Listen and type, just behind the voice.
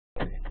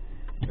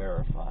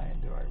terrifying.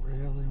 Do I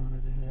really want to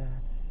do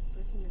that?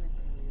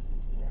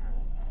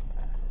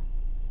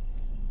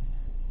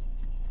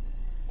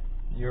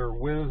 Your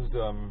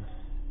wisdom,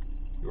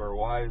 you are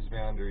wise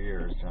beyond your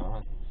years,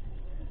 John.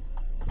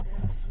 Yes,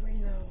 we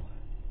know.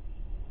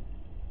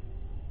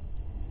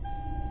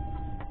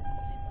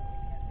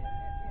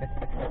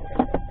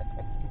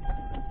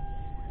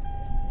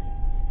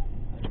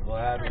 I'm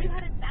glad I thought you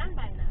had a sound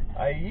by now.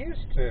 I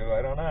used to.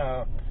 I don't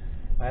know.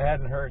 I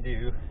hadn't heard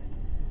you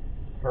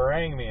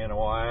harangue me in a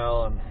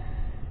while, and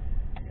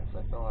I guess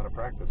I fell out of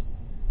practice.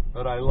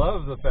 But I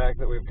love the fact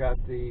that we've got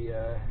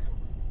the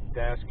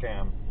dash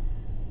cam,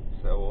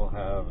 so we'll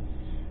have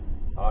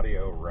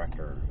audio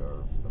record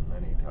of the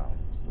many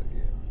times that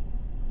you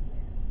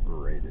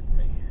berated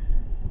me.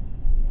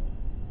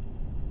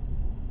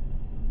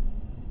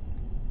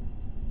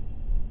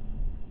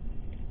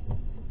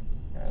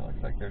 Yeah, it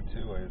looks like there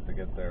are 2 ways to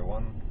get there.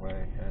 One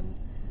way, and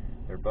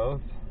they're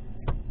both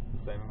the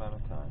same amount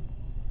of time.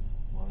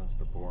 One is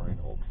the boring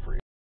old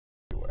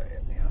freeway,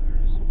 and the other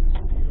is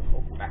this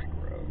beautiful back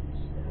roads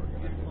that we're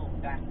going to do.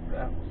 That's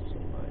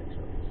my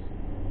choice.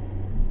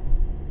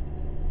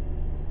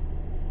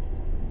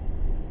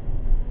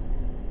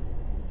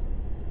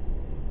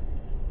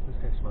 Is this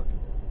guy smoking?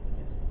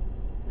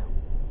 No.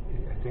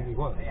 I think he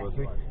was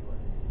he?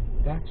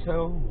 That's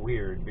so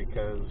weird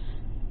because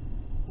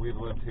we've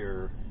lived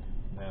here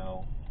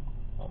now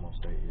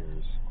almost 8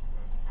 years,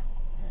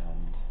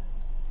 and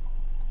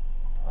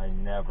I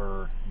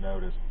never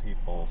noticed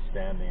people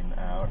standing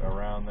out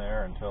around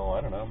there until,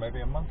 I don't know,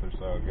 maybe a month or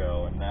so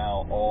ago, and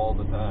now all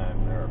the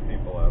time there are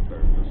people out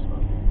there just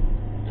smoking.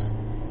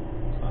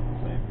 It's not the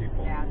same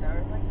people. Yeah, there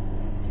was like 2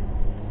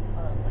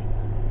 like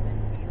when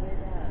we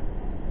would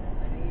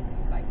when we used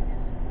to bike to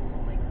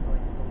school like for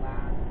like the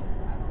last,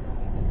 I don't know,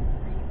 maybe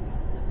 3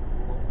 weeks of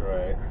school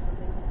Right. or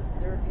something,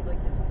 there would be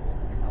like this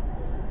old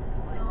couple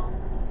like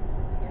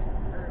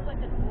It was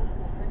like an old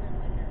woman and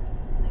like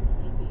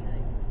maybe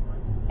like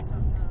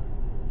one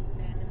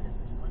man in this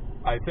one.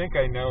 I think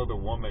I know the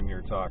woman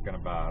you're talking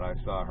about. I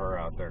saw her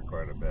out there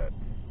quite a bit.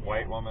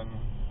 White woman?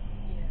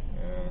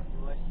 Yeah.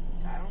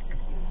 I don't think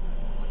she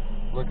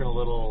was Looking a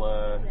little,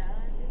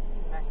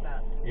 messed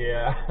up.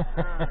 yeah.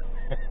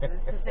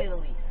 To say the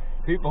least.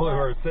 People who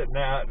are sitting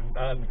out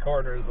on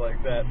corners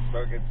like that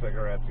smoking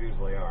cigarettes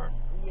usually are.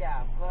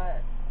 Yeah,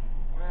 but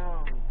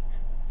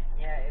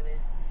yeah, it was,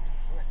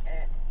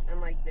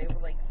 and like they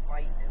would like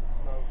fight and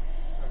smoke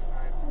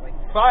sometimes, like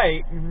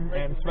Fight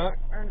like, and smoke?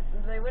 Or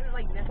they wouldn't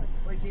like they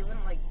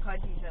wouldn't like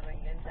punch each other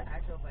and get into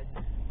actual fights.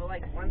 But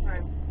like one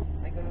time,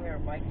 like when we were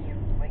biking,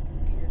 and like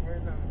we just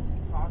heard them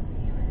talking,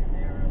 and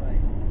they were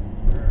like,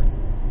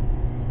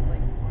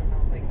 one of them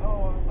was like,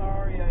 "Oh, I'm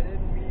sorry, I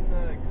didn't mean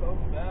to come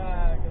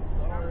back. I'm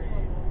sorry."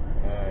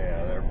 Oh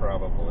yeah, they're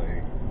probably.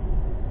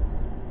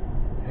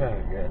 Oh,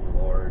 good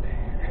lord.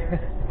 They were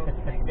just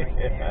smoking like right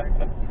there,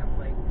 and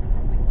like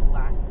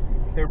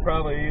blasting. They're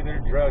probably either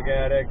drug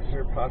addicts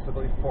or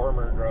possibly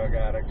former drug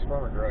addicts.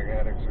 Former drug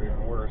addicts are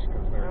even worse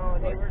because they're.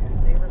 No, they like, were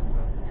smoking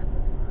at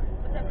the time.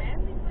 But the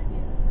man seems like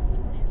he's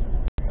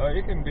oh,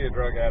 you can be a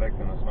drug addict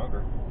and a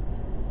smoker.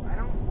 I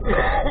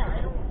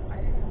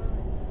didn't really.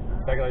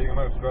 In fact, I think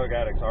most drug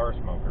addicts are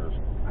smokers.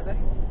 I thought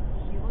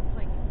he looked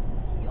like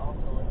he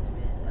also looked a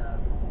bit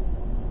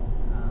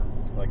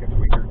Like a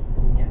tweaker.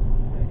 yeah.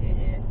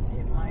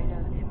 It might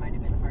have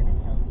been hard to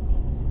tell,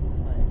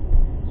 but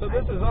So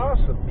this is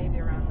awesome.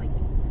 Maybe around like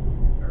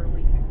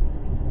early 50s.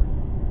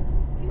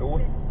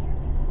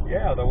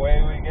 Yeah, the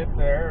way we get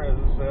there is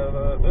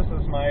this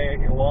is my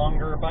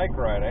longer bike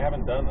ride. I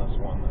haven't done this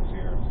one this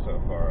year so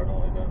far. I've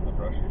only done the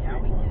Brushy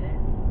Yeah, Peak we one. did it.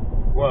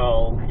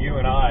 Well, you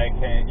and I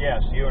came.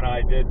 Yes, you and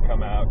I did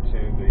come out to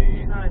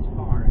the. It's not as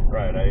far.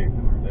 Right, I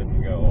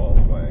didn't go all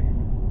the way.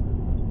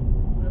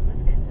 Well,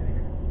 let's get to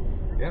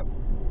it. Yep.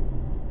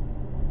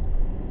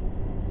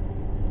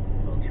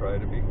 I'll try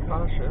to be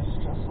cautious,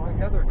 just like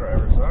other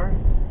drivers are.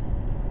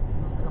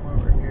 I'll come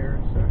over here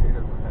so he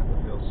doesn't have to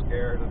feel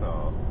scared at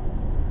all.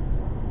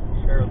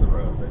 Share the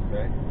road, they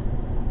say.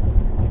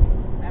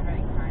 I'm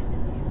very kind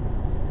of you.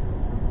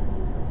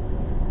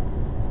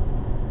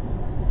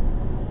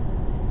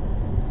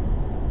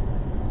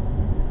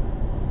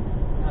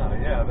 Oh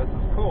yeah, this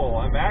is cool.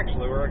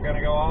 We're going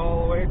to go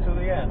all the way to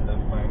the end of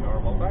my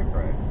normal bike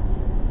ride.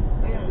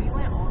 Oh, yeah, we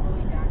went all the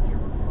way down here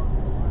before.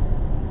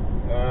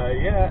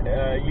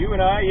 You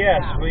and I,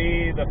 yes.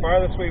 Yeah. The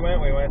farthest we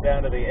went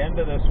down to the end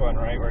of this one,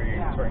 right, where you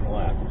turn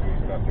left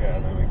and stuff. Yeah,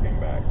 and then we came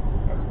back.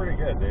 That's pretty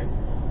good, dude.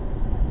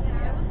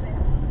 Yeah, I was there.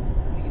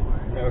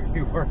 No,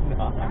 you were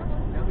not.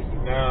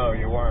 No,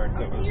 you weren't.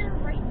 It was. You're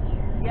right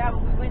here. Yeah,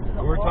 but we went to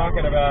the. We're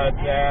talking about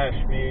Dash,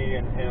 me,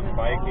 and him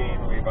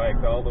biking. We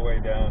biked all the way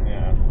down,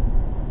 yeah,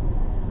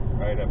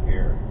 right up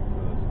here to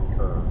this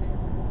curve.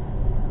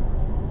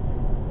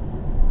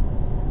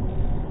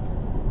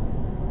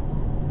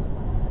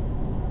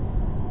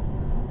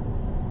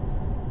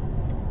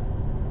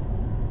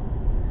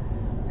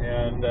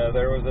 And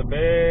there was a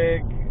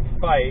big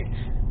fight,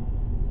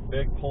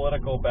 big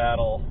political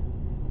battle,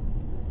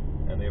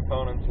 and the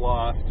opponents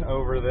lost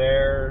over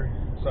there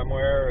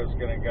somewhere there is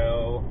going to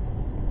go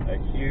a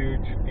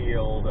huge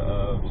field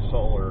of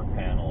solar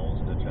panels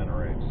to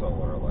generate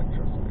solar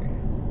electricity.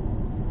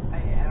 I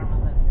don't know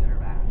if that's good or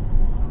bad.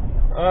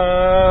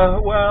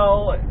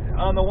 Well,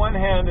 on the one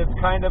hand, it's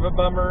kind of a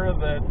bummer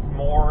that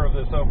more of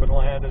this open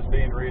land is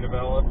being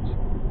redeveloped.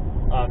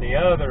 On the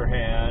other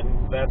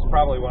hand, that's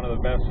probably one of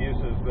the best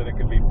uses that it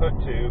could be put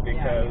to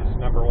because,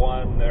 number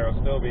one, there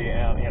will still be,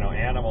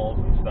 animals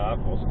and stuff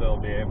will still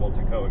be able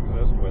to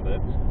coexist with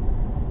it.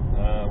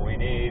 We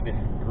need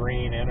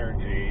green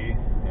energy.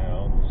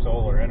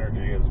 Solar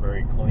energy is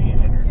very clean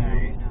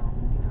energy. Yeah,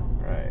 we know.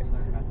 Right. We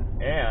learned about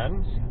that.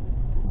 And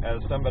as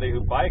somebody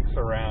who bikes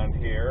around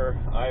here,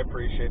 I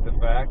appreciate the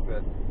fact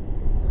that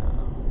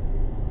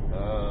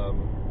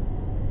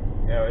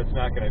it's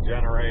not going to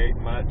generate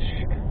much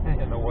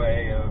in the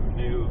way of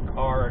new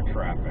car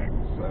traffic,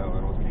 so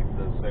it'll keep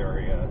this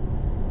area,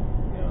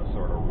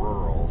 sort of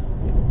rural.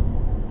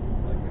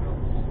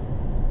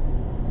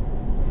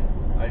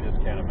 I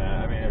just can't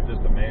imagine. I mean, it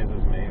just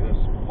amazes me. This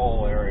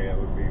whole area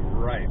would be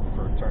ripe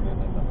for turning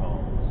into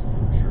homes.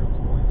 I'm sure it's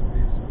going to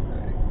be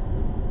someday.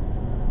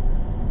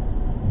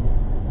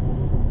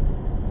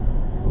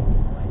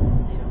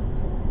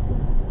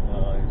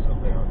 I just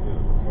hope they don't do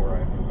it before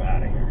I move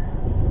out of here.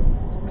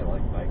 I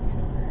like biking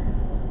up here.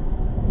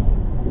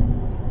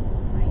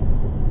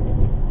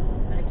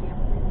 But I can't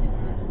believe they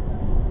want us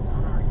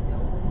on our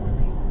hill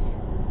when they did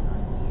not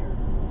here.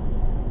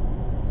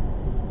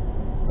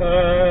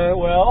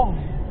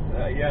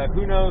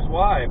 Who knows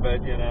why,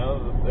 but,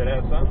 it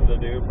has something to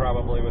do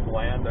probably with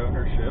land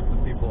ownership. The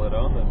people that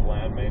own this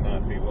land may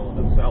not be willing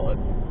to sell it.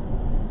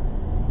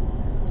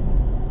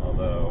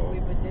 Although...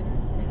 Wait, but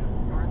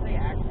aren't they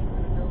actually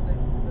going to build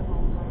the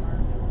homes on our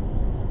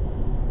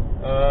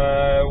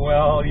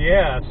hill?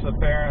 Yes,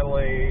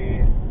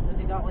 apparently... But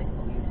they got, you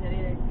said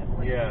it...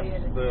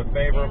 Yes, the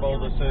favorable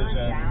decision...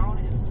 It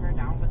was turned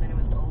down, but then it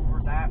was over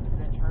that,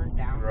 because it turned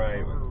down.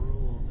 Right.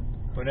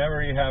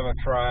 Whenever you have a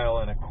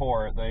trial in a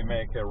court, they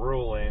make a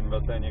ruling,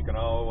 but then you can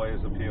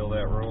always appeal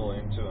that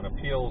ruling to an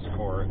appeals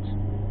court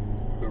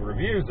who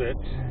reviews it,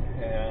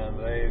 and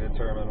they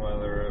determine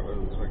whether it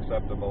was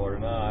acceptable or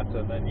not.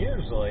 And then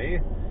usually,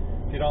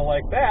 if you don't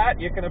like that,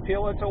 you can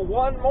appeal it to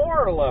one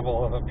more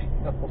level of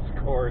appeals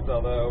court,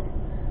 although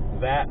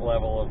that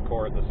level of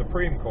court, the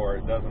Supreme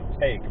Court, doesn't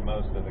take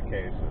most of the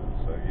cases,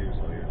 so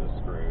usually you're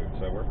just screwed.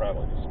 So we're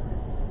probably just screwed.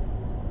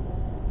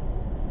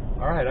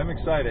 All right, I'm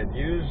excited.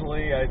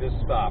 Usually I just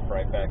stop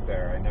right back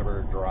there. I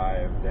never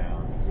drive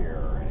down here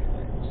or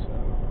anything, so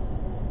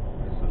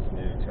this is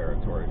new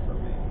territory for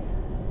me.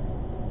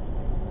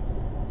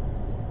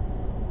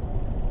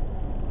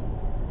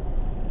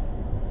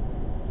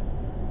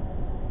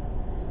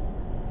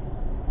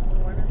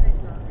 When are they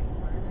starting?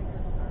 When are they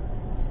going to start?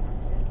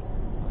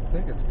 I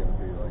think it's going to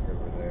be like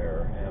over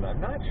there, and I'm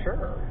not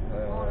sure.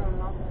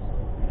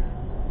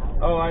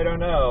 I don't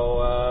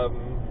know.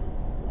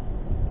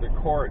 The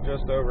court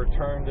just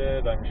overturned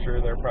it. I'm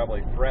sure they're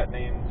probably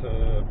threatening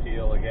to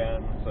appeal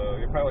again, so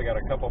you probably got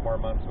a couple more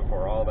months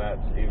before all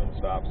that even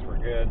stops for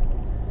good.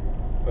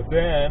 But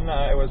then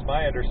it was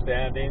my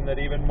understanding that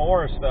even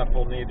more stuff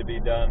will need to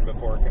be done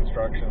before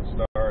construction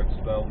starts.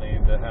 They'll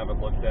need to have it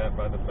looked at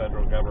by the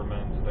federal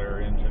government.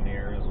 Their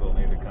engineers will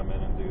need to come in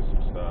and do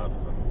some stuff.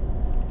 And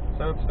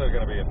so it's still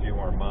going to be a few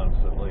more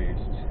months at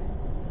least.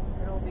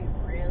 It'll be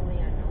really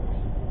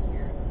annoying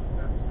here.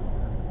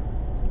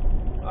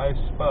 I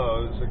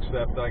suppose,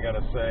 except I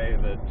gotta say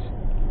that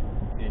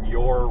in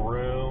your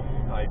room,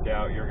 I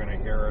doubt you're gonna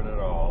hear it at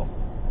all.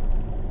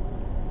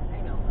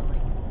 I know, but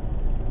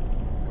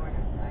going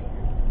outside.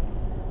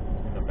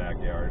 In the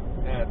backyard,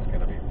 it's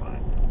gonna be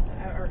fine.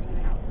 Or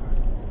even outside.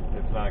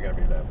 It's not gonna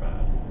be that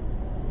bad.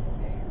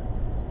 Okay.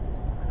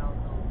 And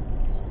also,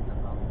 just the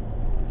phone.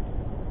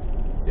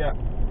 Yeah.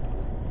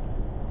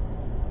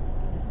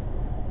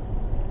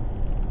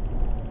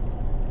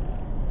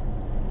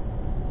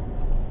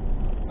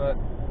 But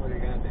what are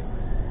you gonna do?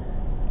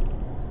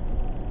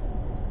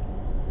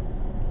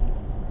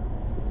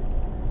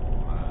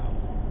 Wow.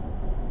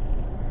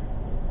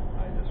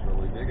 I just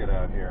really dig it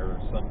out here.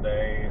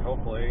 Someday,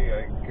 hopefully,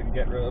 I can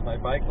get rid of my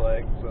bike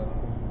legs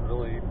and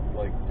really,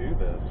 do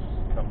this.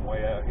 Come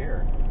way out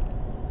here.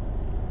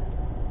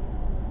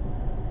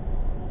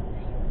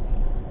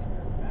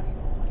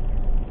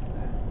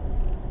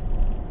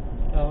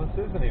 No, this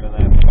isn't even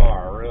that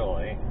far,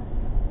 really.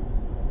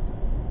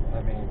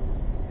 I mean,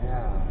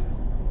 yeah.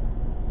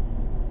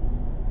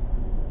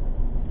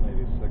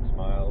 Maybe 6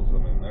 miles. I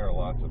mean, there are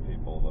lots of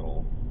people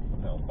that'll,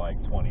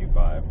 bike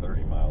 25,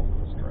 30 miles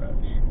at a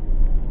stretch.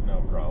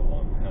 No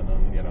problem. And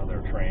then,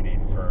 they're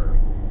training for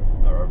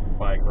a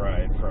bike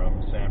ride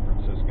from San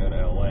Francisco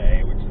to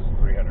LA, which is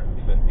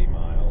 350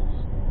 miles.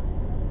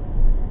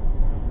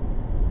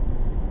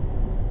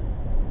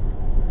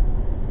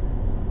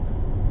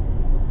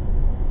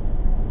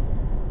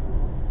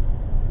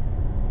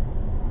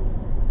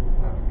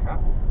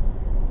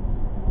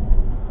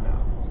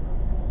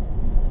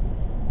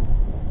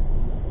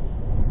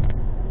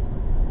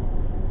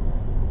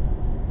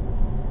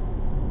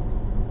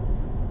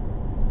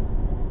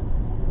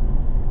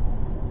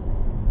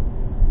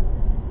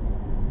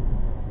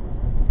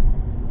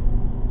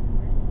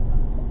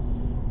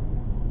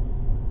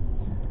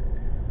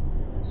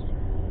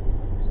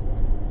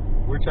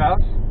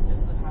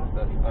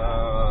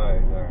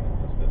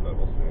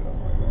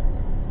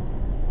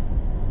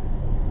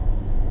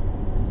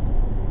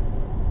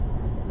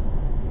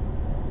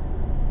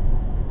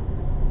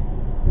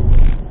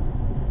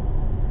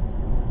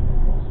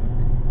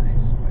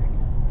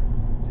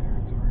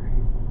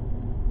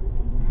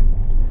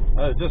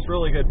 just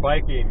really good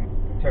biking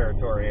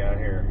territory out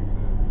here.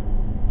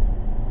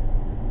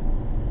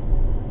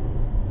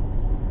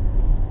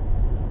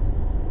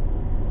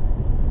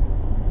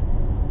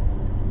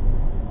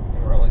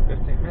 And we're only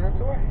 15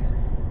 minutes away.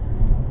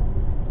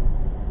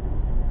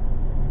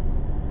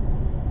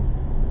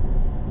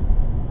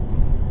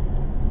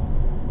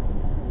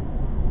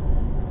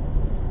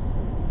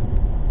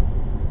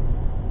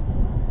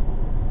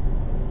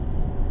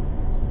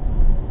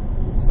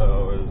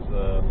 So is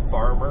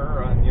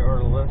farmer on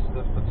your list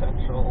of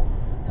potential?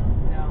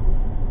 No.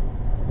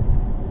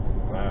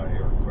 Wow,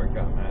 you were quick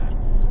on that.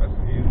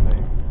 Especially you,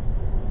 Dave.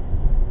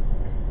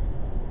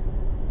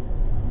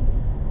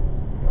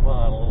 Come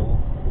on, a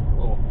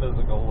little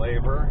physical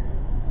labor.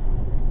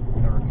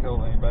 Never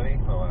killed anybody.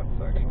 Oh,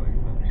 that's actually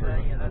not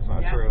true. Yeah, that's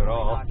not true at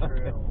all. Not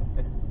true.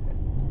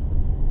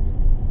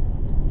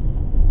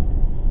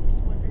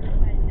 Wonder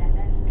when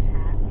Dada's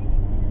happy.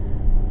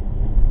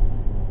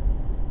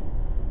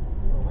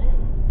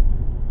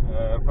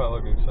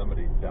 Probably be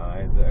somebody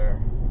died there.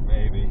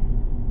 Maybe.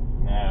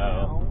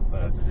 No.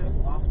 That's just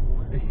lost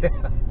one. Yeah,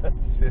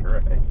 that's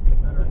right.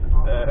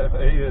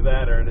 Either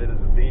that or it is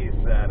the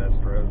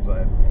saddest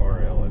roadside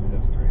memorial in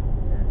history.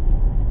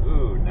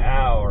 Ooh,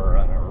 now we're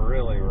on a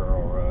really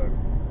rural road.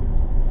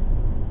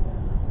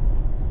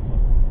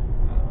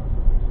 Wow, this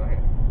is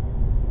exciting.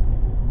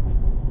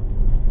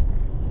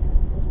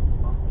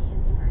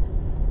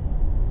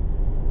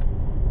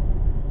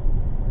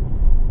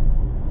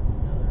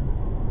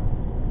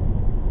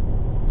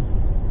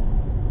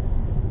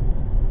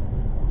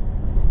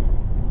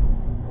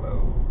 Whoa.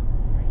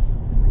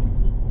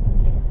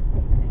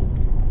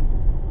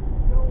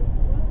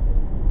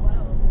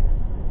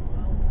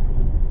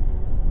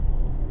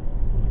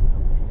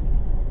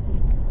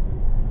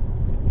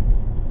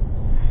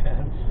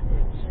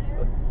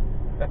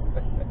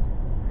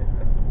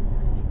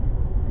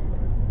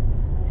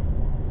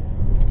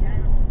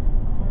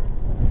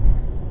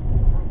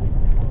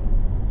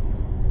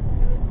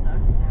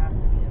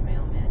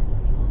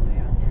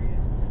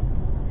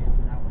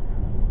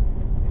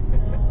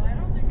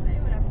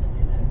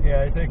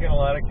 Yeah, I think in a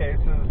lot of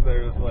cases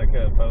there's like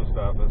a post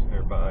office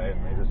nearby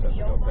and they just have to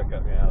go pick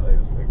up. Yeah, they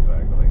just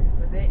exactly.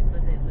 But they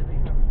literally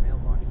have a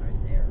mailbox right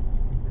there.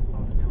 It's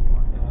called a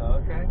mailbox.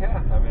 Okay, yeah.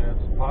 I mean,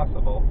 it's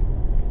possible.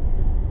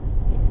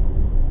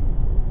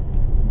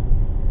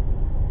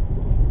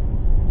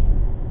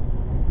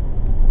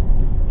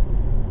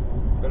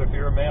 But if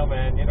you're a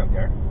mailman, you don't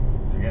care.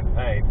 You're getting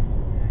paid.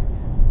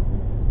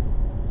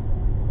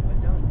 But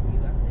don't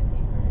you have to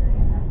pay for your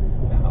gas?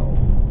 No.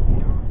 You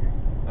don't.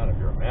 Not if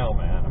you're a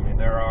mailman. I mean,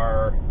 there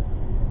are,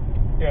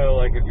 you know,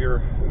 like if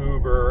you're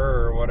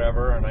Uber or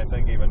whatever, and I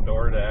think even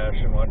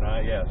DoorDash and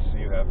whatnot, yes,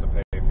 you have to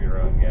pay for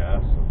your own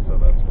gas, and so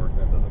that's worked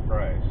into the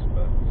price.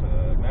 But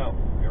no,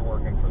 if you're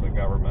working for the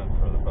government,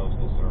 for the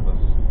Postal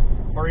Service,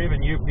 or even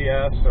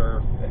UPS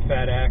or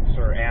FedEx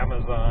or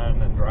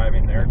Amazon and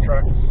driving their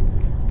trucks,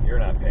 you're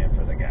not paying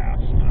for the gas,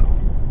 no.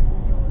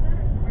 Yeah,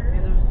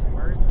 there's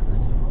birds in the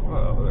smoke.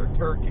 Well, they're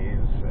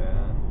turkeys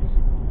and...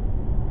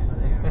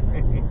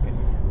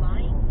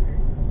 Lying.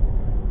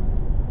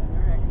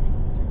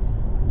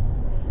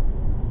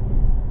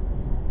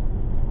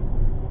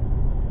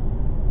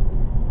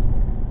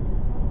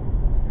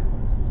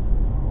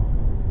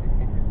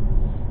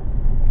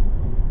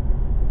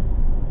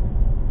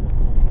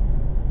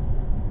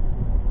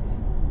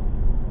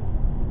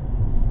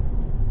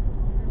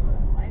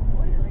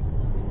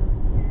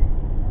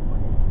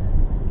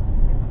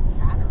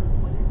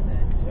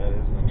 That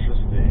is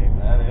interesting.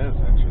 That is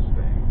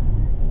interesting.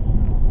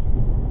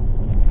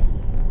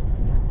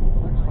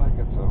 Looks like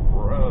it's a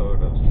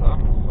road of some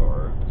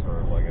sort,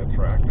 or like a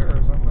tractor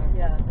or something.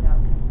 Yeah, that's how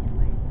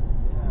like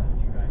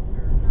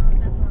tractor. No,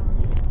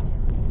 definitely.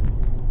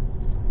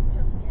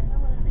 Just, yeah, I know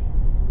what it is.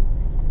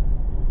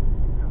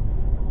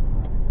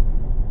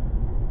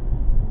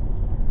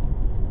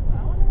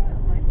 I wonder what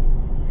it might be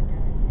like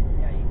there.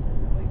 Yeah, you said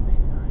it like 3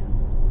 times.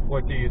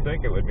 What do you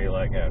think it would be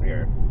like out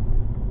here?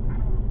 I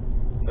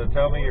don't know. So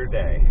tell me your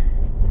day.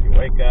 You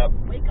wake up.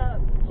 Wake up.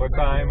 What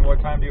time?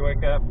 What time do you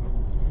wake up?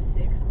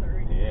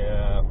 6:30.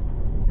 Yeah.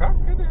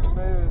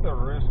 Cock-a-doodle-doo, the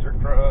rooster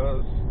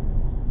crows.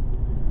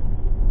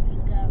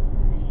 Wake up.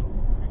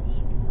 I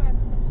eat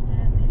breakfast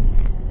at maybe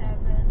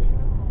 7 in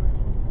the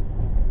morning.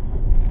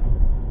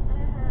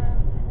 I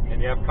have.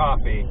 And you have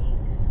coffee.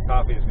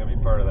 Coffee is going to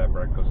be part of that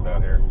breakfast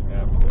out here.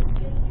 Yeah. OJ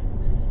juice.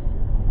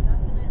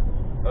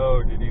 Definitely.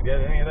 Oh, did you get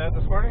any of that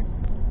this morning?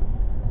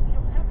 We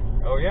don't have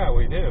any. Oh, yeah,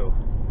 we do.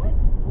 What?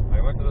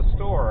 I went to the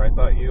store. I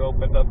thought you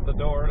opened up the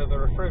door to the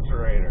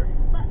refrigerator.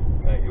 What?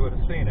 You would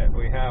have seen it.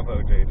 We have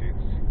OJ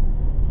juice.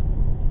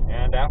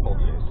 And apple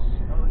juice.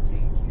 OJ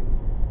juice.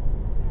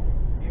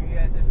 You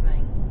guys are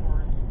saying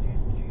orange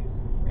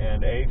juice.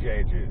 And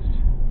AJ juice.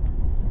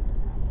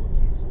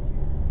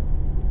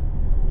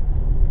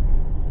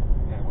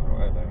 Yeah, I wonder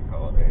why they didn't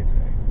call it AJ.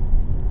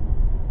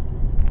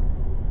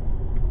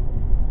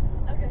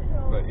 Okay, so.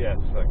 But yes,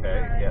 okay,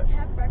 yes.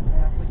 Have breakfast.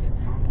 That's like a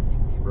common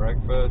thing.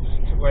 Breakfast.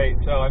 Wait,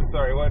 so I'm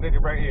sorry, what did you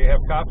bring? You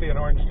have coffee and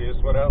orange juice.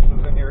 What else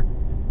is in your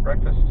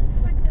breakfast?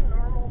 It's like the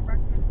normal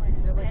breakfast, like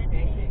They're like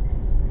pancakes,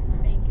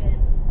 pancakes. bacon.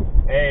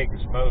 Eggs,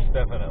 most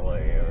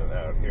definitely,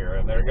 out here.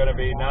 And they're going to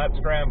be not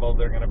scrambled,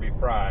 they're going to be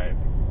fried.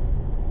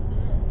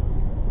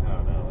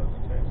 Oh, no, that's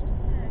a taste.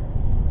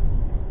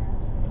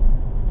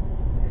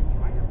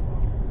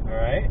 All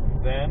right,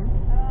 then?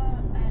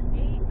 At 8,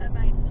 I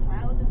might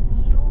plow the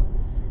field.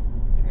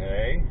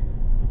 Okay.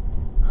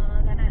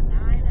 Then at 9,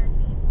 I'd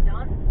be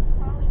done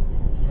plowing the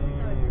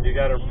field. You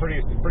got a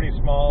pretty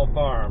small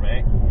farm, eh?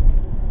 Yeah.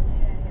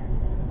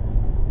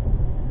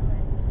 So I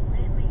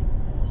plant my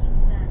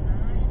seeds at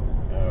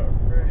 9. Oh,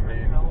 For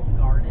my home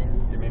garden.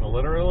 you mean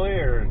literally,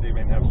 or do you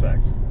mean have sex?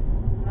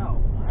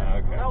 No.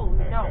 Okay. No,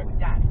 Okay.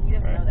 Dad. He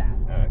doesn't know that.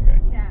 Okay,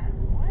 Yeah.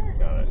 What?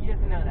 got it. He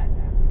doesn't know that,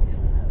 Dad. He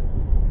doesn't know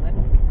that. Let's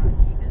not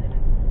keep it in it.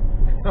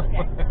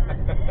 Okay.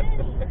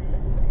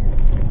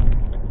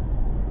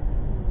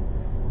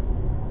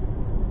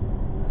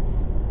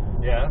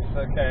 Yes,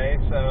 okay,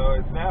 so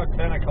it's now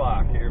 10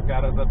 o'clock. You've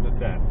got us up to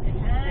 10.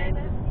 And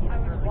I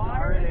For would the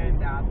water. garden,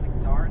 Dad. The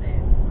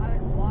garden. I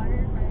would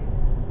water my.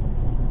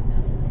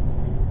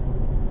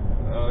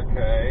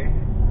 Okay.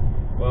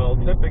 Well,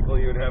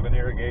 typically you'd have an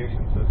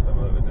irrigation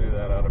system that would do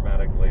that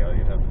automatically. All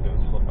you'd have to do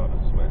is flip on a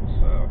switch,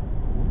 so.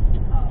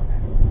 Oh, okay.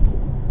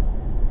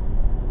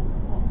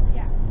 Well,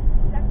 yeah.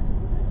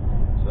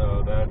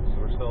 So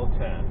we're still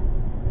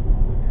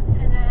 10.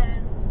 And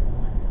then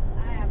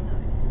I have 9.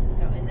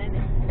 So, and then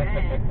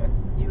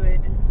you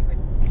would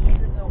feed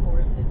the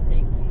horses,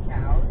 pigs, and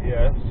cows.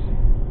 Yes.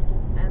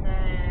 And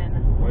then,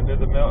 When did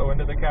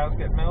the cows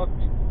get milked?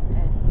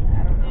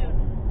 I don't know.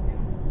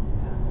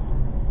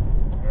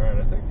 Alright,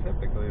 I think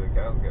typically the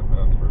cows get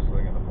milked first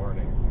thing in the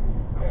morning.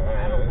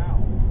 I don't know.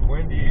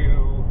 When do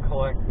you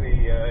collect the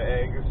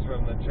eggs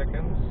from the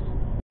chickens?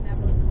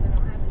 Never, I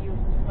don't have You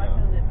collect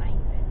those at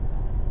night.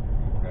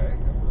 Okay,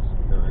 I'm just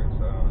curious.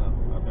 I don't know.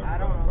 I've never I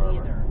been don't a know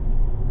farmer. either.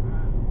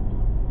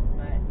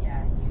 But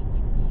yeah, you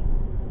feed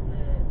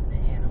the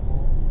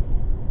animals,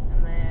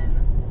 and then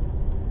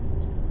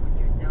when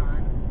you're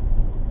done,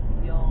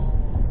 you'll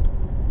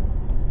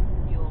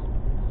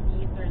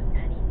see if there's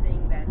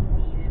anything that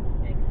needed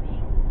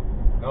fixing.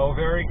 Oh,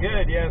 very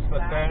good. Yes, the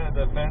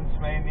fence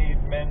may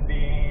need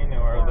mending,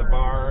 or the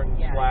barn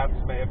slats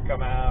may have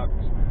come out.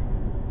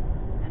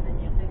 And then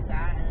you'll fix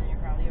that, and then you're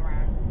probably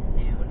around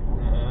noon.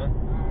 Uh-huh.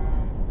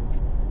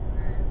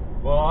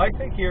 And Well, I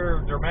think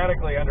you're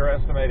dramatically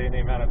underestimating the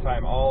amount of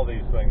time all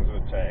these things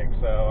would take.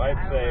 So I'd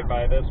say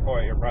by this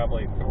point you're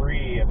probably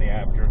 3 in the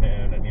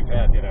afternoon, and you've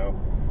had, at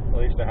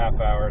least a half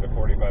hour to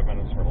 45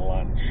 minutes for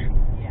lunch.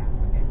 yeah,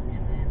 okay.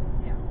 And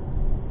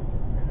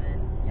then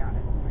at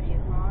 3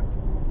 o'clock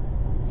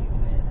you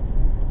would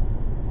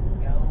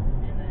go,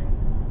 and then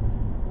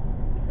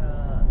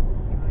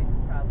you would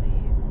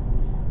probably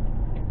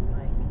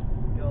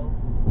go.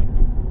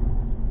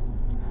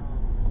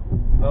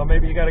 Well,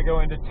 maybe you got to go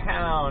into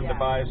town to Yeah.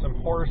 buy some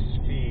horse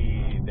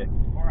feed.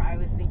 Or I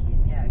was thinking,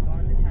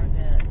 going to town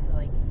to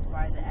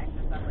buy the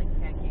extra stuff like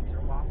pancakes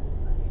or waffles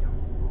that we don't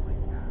always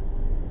have.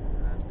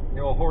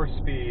 Horse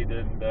feed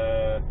and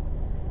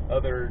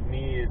other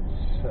needs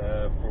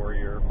for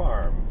your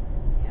farm.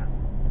 Yeah.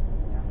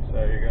 So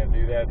you're going to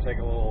do that, take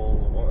a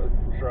little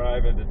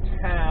drive into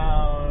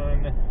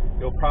town.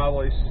 You'll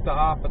probably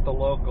stop at the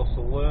local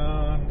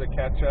saloon to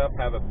catch up,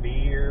 have a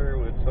beer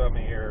with some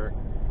of your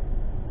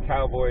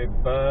cowboy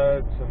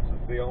buds, since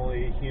it's the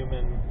only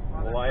human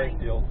life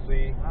you'll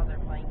see. While they're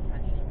playing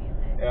country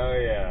music. Oh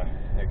yeah,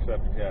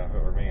 except if it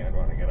were me, I'd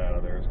want to get out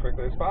of there as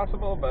quickly as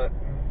possible, but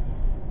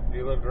if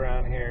you lived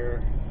around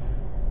here,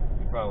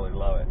 you'd probably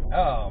love it.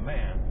 Oh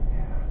man.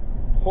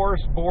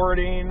 Horse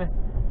boarding,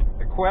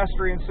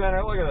 equestrian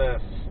center, look at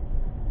this.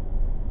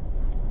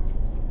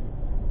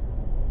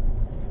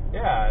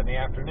 Yeah, in the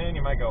afternoon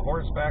you might go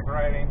horseback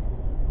riding.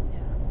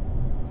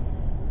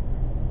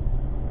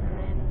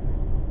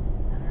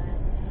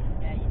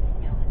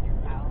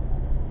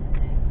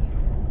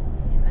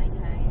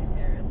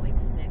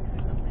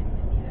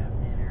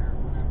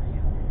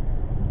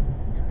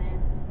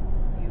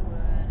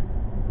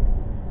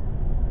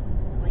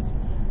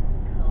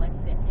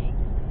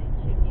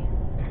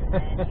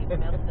 And you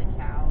milk the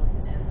cows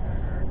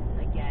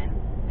again,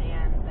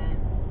 and then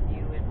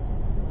you would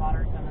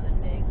water some of the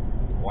pigs.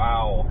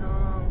 Wow.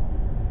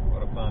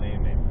 What a fun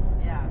evening.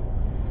 Yeah.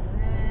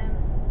 And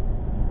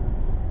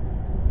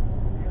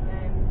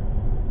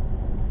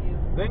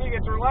then you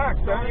get to relax,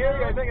 don't you?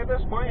 I think at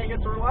this point you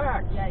get to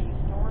relax. Yeah, you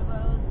store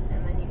those,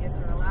 and then you get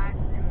to relax,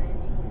 and then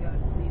you can go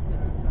to sleep and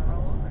then start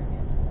all over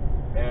again.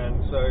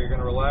 And so you're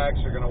going to relax,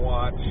 you're going to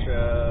watch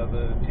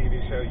the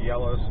TV show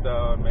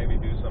Yellowstone, maybe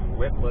do some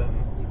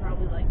whittling.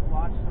 Probably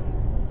watch some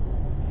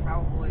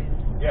cowboys.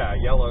 Yeah,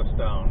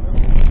 Yellowstone.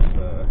 It's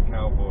a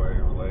cowboy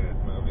related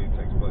movie. It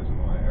takes place in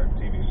our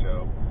TV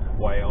show.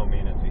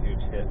 Wyoming is a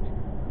huge hit.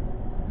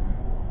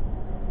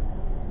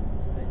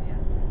 But yeah.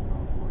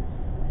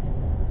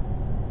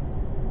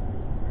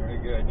 Very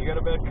good. You got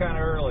to bed kind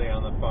of early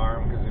on the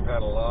farm because you've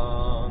had a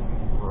long,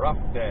 rough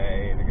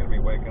day and you're going to be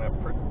waking up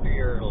pretty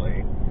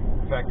early.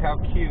 In fact, how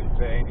cute,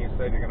 Zane, you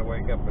said you're going to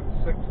wake up at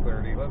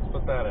 6:30. Let's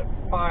put that at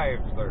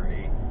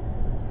 5:30.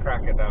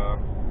 Crack it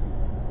down.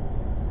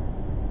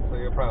 So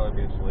you'll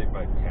probably be asleep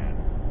by 10.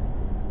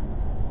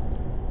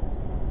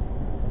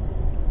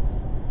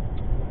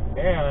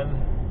 And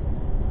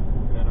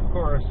then, of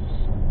course,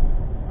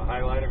 the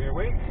highlight of your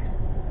week,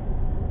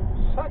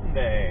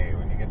 Sunday,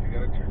 when you get to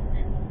go to church.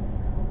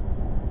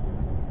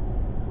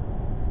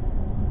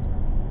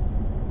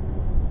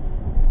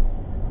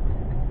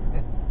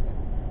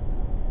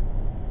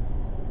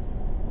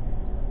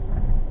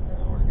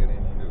 We're getting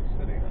into a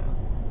city now.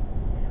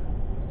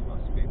 This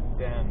must be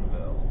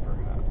Danville,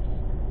 perhaps.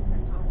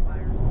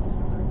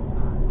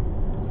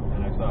 And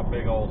I saw a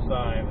big old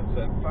sign that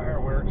said,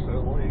 fireworks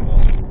illegal.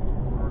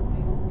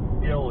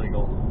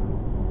 Illegal.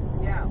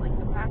 Yeah, like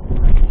the past 4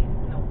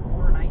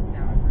 nights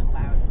now, I've heard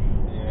loud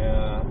bangs.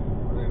 Yeah,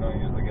 we don't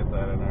usually get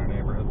that in our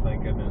neighborhood,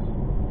 thank goodness.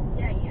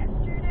 Yeah,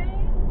 yesterday,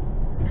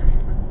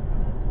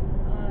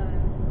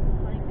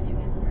 playing video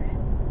games, right?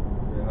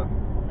 Yeah.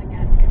 Like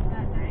at 6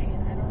 that night,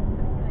 I don't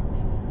remember, like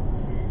maybe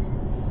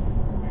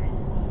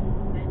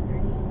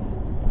 9:30.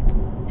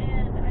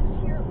 And I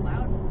just hear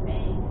loud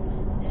bangs,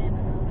 and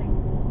I was like,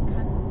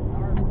 kind of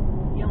startled.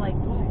 Yeah, like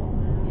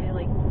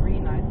 3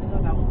 nights ago,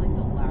 that was like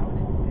the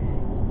loudest bang.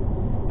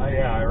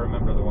 Yeah, I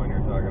remember the one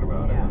you're talking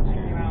about. Yeah, It was I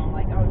came out, I'm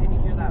like, oh, did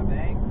you hear that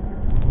bang?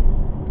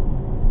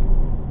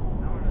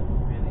 That one was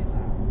really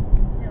loud.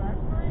 Yeah, last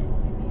night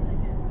gave me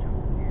like a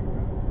jump scare, bro.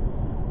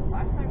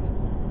 Last time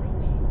was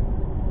really,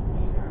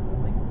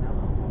 like,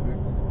 mellow compared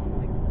to the one,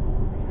 like,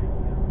 3 nights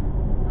ago.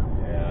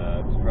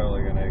 Yeah, it's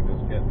probably going to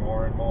just get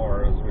more and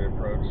more as we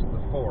approach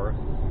the 4th.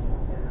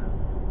 Yeah.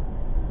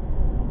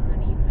 And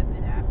then even a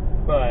bit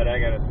after. But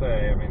I got to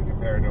say, I mean,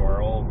 compared to our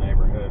old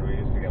neighborhood, we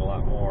used to get a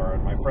lot more.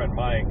 And my friend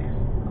Mike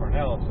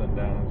Cornelison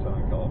down in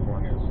Southern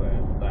California is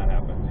saying that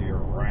happens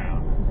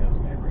year-round in his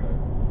neighborhood.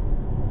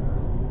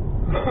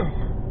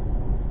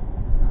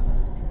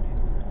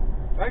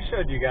 I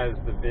showed you guys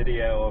the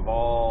video of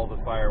all the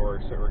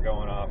fireworks that were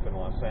going off in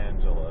Los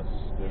Angeles,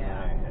 didn't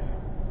Yeah. I?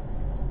 Yeah.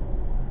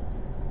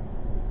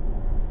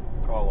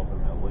 All of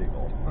them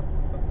illegal.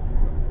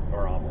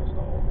 Or almost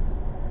all of them.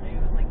 And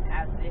it was like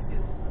as if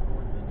it was the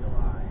 4th of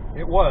July.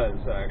 It was,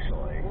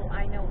 actually. Well,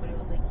 I know, but it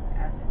was like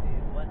as if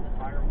it was the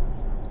fireworks.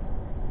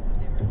 But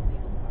they were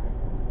illegal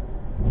fireworks.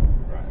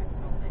 Right.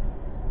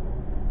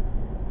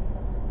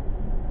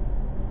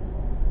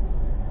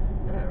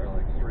 Yeah, we're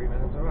like 3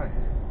 minutes away.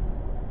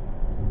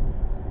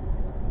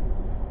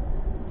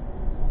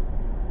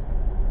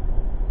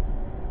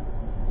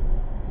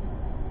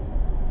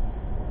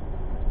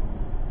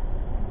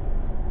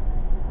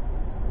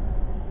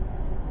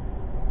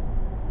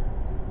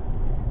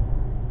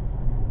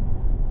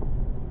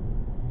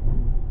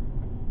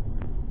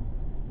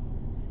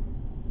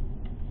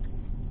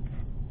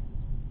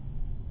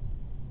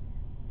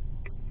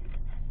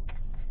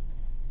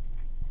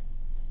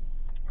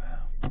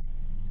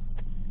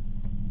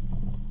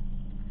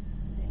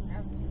 Dang,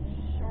 that's the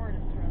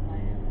shortest red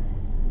light ever.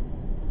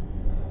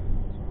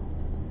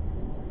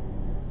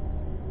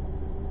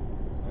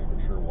 Never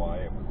sure why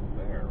it was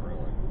there,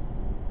 really.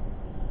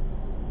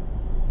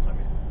 I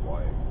mean,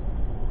 why it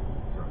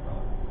turned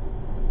on.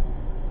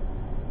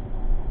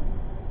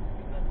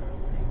 Because they're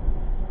illegal.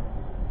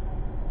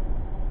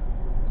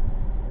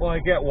 Well, I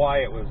get why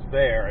it was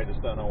there, I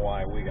just don't know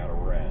why we got a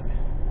red.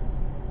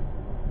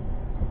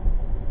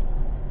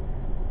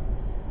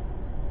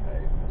 I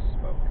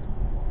misspoke.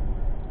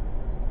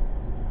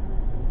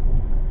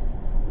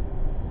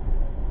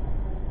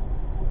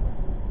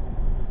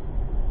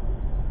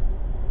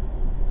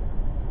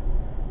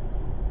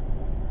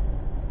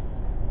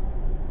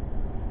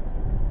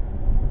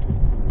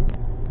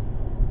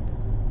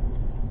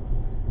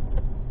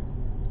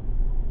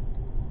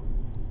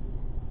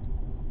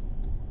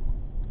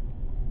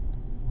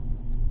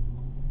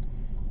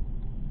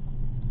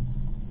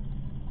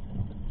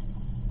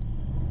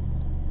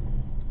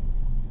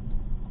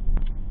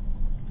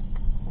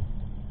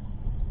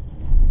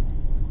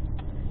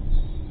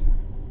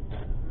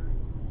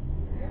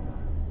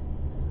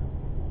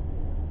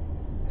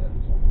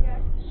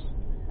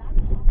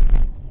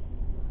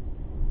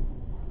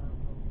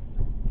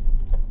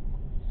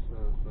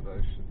 Says that I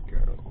should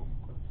go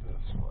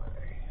this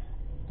way.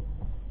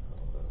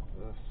 Although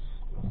this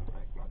doesn't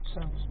make much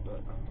sense,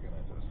 but I'm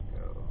gonna just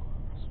go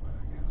this way,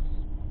 I guess.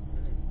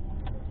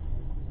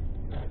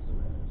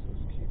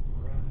 Just keep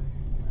right.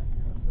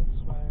 Go this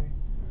way.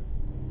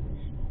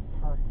 Additional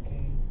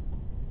parking.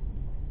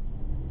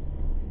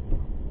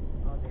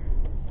 Oh,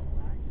 there's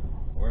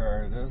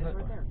Where is It's it?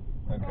 right there.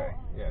 Okay,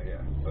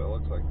 yeah. So it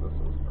looks like this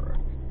is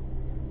correct.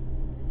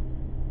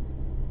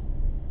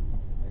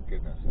 Thank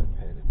goodness I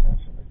paid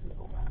attention to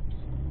Google Maps.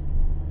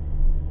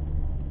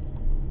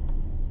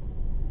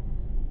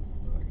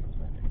 So I can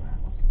find it.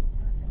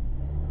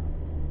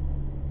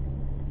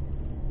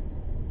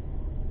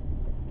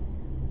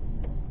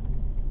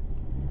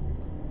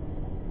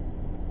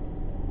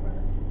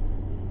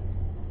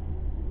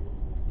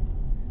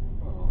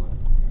 Well,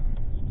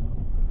 stop.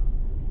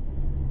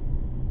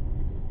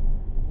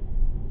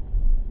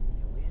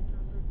 Did we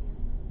interrupt her again?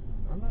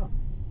 I don't know.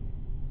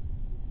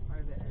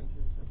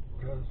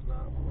 does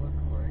not look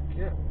like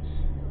it.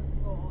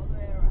 Go all the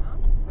way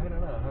around? I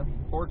don't know.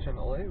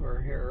 Fortunately,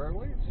 we're here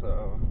early,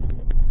 so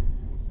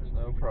there's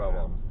no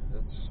problem.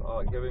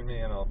 It's giving me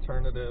an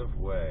alternative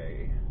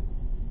way.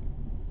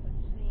 Let's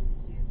see to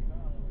see if we go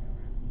all the way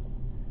around.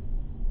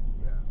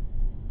 Yeah.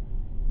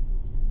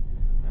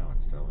 Now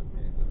it's telling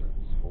me that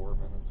it's 4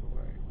 minutes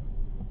away.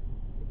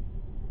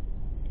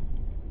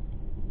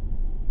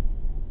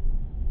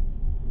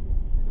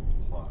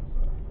 Plaza.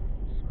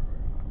 That's where we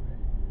ought to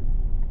be.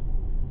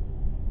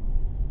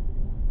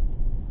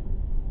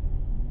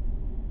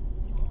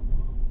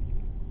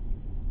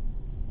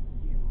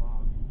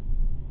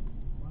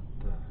 What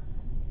the?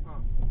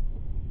 Huh.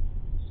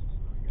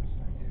 I guess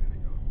I needed to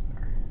go up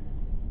there.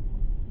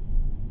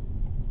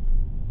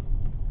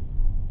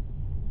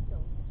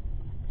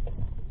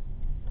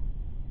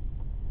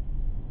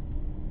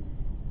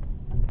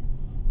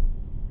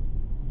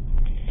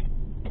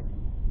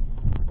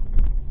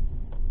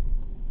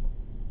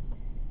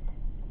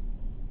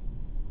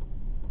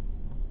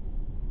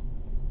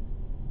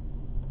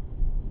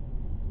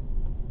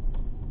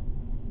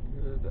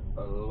 Good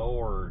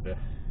Lord. This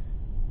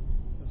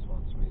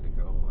wants me to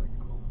go like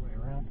all the way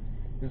around.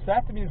 Is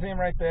that the museum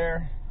right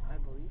there? I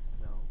believe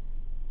so.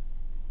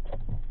 I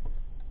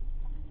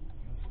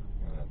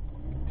guess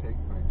I'm gonna take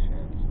my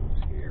chances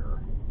here.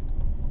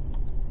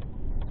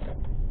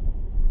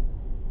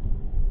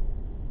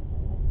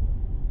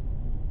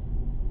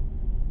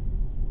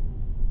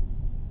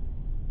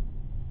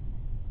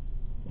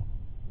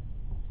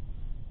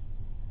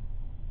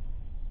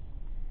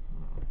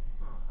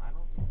 Huh, I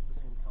don't think it's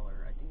the same color.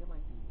 I think it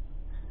might be.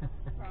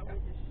 Probably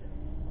just shit.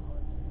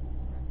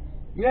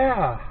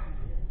 Yeah.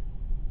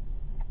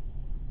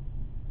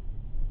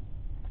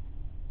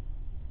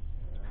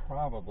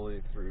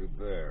 Probably through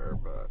there,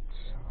 but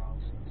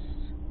let's just.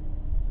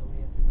 So we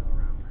have to go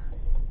around that.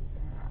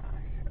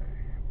 Okay.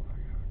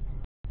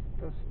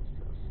 This is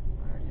just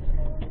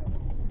okay.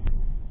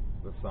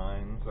 The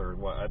signs or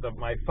what?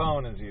 My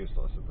phone is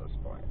useless at this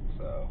point,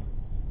 so.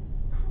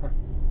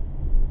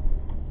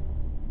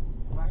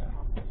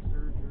 Blackhawk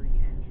surgery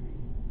entry.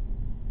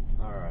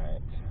 All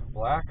right.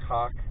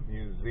 Blackhawk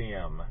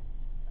Museum.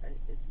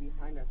 It's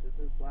behind us. It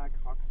says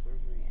Blackhawk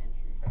surgery entry.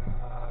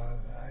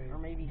 Or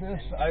maybe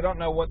I don't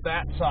know what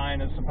that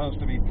sign is supposed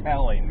to be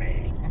telling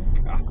me.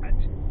 God.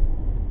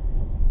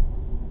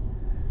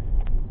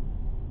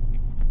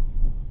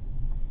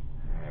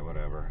 Alright,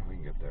 whatever. We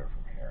can get there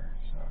from here,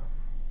 so.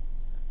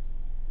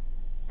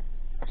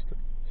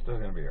 Still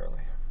gonna be early.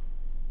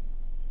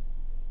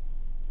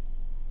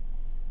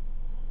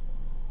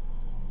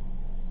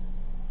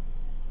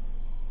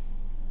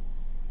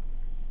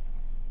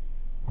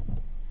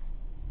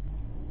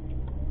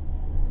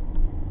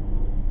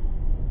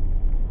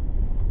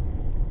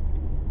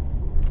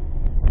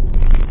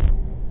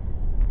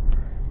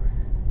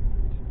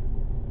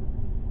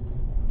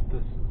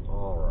 This is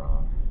all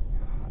wrong.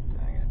 God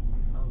dang it.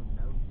 Oh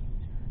no,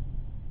 U-turn.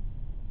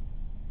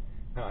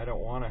 No, I don't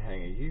want to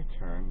hang a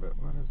U-turn, but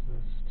what is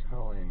this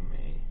telling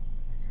me?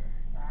 Okay.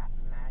 Fat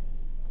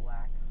Maddie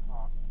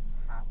Blackhawk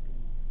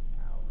happy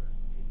hour.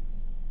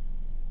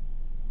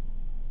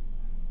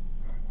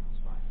 Alright,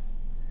 that's fine.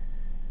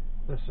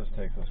 This just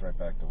takes us right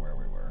back to where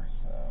we were,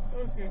 so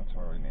Okay. that's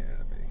where we needed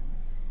to be.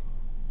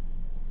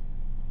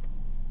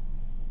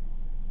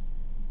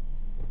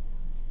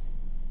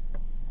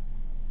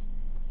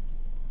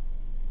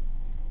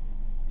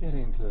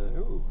 Getting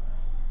to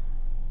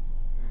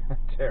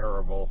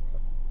terrible.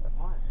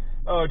 What?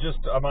 Oh, just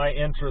my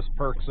interest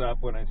perks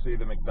up when I see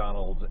the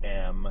McDonald's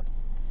M.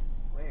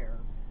 Where?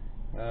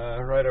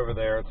 Right over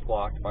there. It's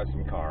blocked by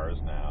some cars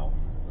now.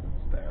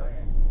 It's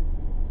there.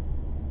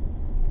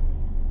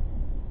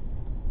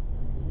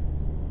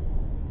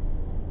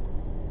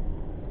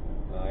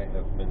 I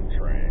have been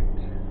trained.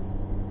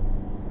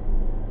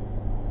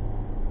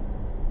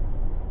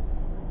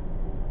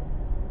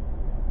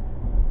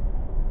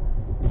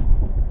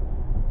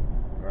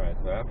 Alright,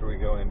 so after we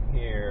go in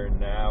here,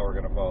 now we're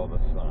going to follow the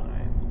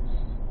signs.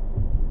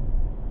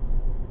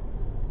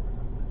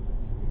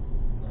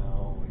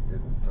 No, we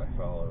didn't. I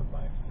followed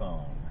my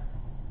phone.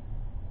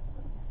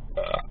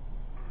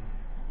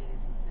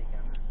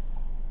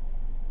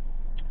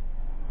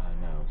 I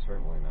know,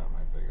 certainly not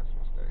my biggest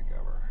mistake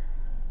ever.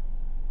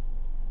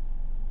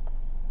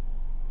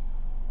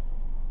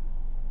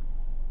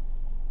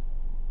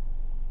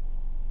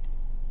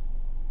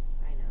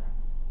 I know that.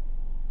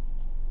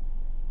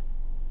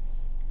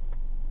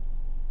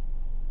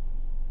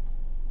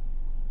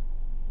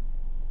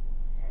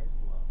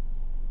 Tesla.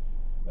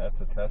 That's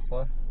a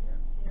Tesla?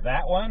 Yeah.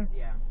 That one?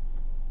 Yeah.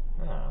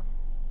 Huh.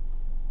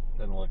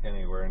 Didn't look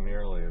anywhere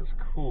nearly as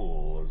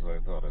cool as I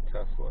thought a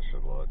Tesla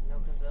should look. No,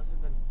 because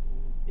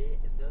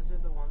those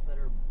are the ones that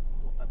are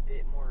a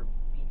bit more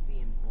beefy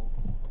and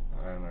bulky.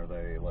 And are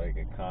they like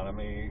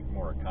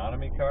more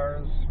economy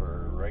cars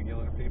for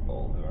regular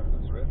people who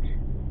aren't as rich?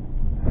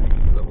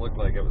 Because it looked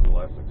like it was a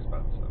less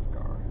expensive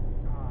car.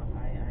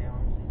 I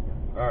honestly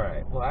don't know.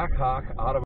 Alright, Blackhawk Auto